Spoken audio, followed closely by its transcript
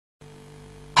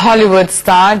Hollywood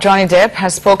star Johnny Depp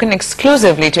has spoken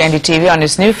exclusively to NDTV on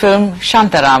his new film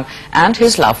Shantaram and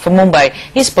his love for Mumbai.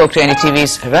 He spoke to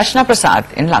NDTV's Rachna Prasad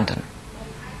in London.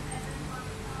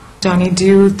 Johnny, do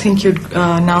you think you'd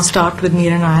now start with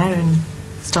Meera Nair and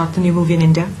start the new movie in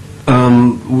India?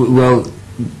 Well,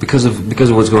 because of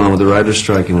what's going on with the writer's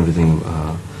strike and everything,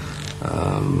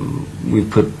 we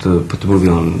put the movie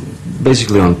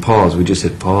basically on pause. We just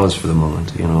hit pause for the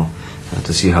moment, you know,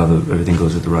 to see how everything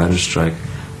goes with the writer's strike.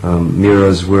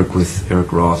 Meera's work with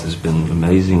Eric Roth has been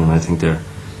amazing, and I think they're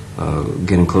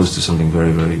getting close to something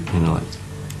very, very, you know, like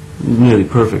nearly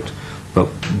perfect.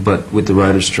 But with the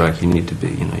writer's strike, you need to be,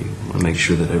 you know, you want to make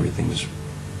sure that everything's,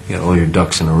 you got all your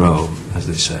ducks in a row, as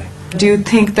they say. Do you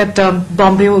think that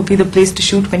Bombay will be the place to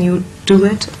shoot when you do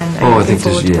it? Oh, I think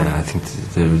I think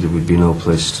there would be no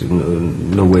place to,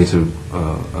 no way to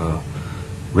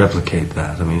replicate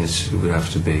that. I mean, it would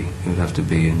have to be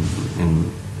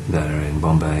in that area, in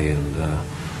Bombay, and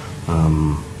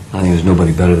I think there's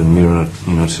nobody better than Meera,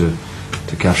 you know, to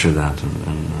capture that,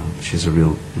 and she has a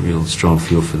real strong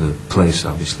feel for the place,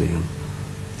 obviously.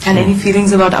 And any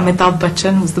feelings about Amitabh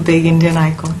Bachchan, who's the big Indian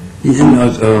icon? You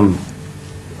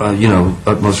know,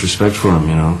 utmost respect for him.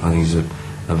 You know, I think he's a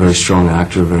very strong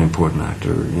actor, a very important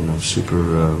actor. You know,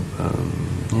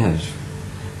 yeah,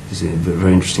 he's a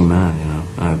very interesting man. You know,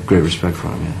 I have great respect for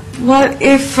him. Yeah. Well,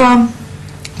 if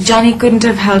Johnny couldn't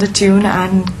have held a tune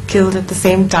and killed at the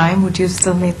same time, would you have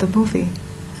still made the movie?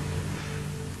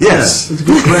 Yes, that's a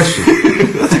good question.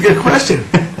 That's a good question.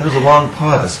 That was a long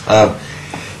pause.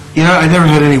 You know, I never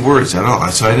had any words at all,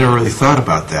 so I never really thought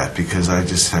about that because I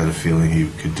just had a feeling he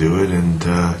could do it, and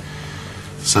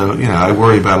so, you know, I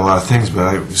worry about a lot of things, but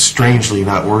I was strangely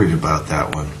not worried about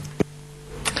that one.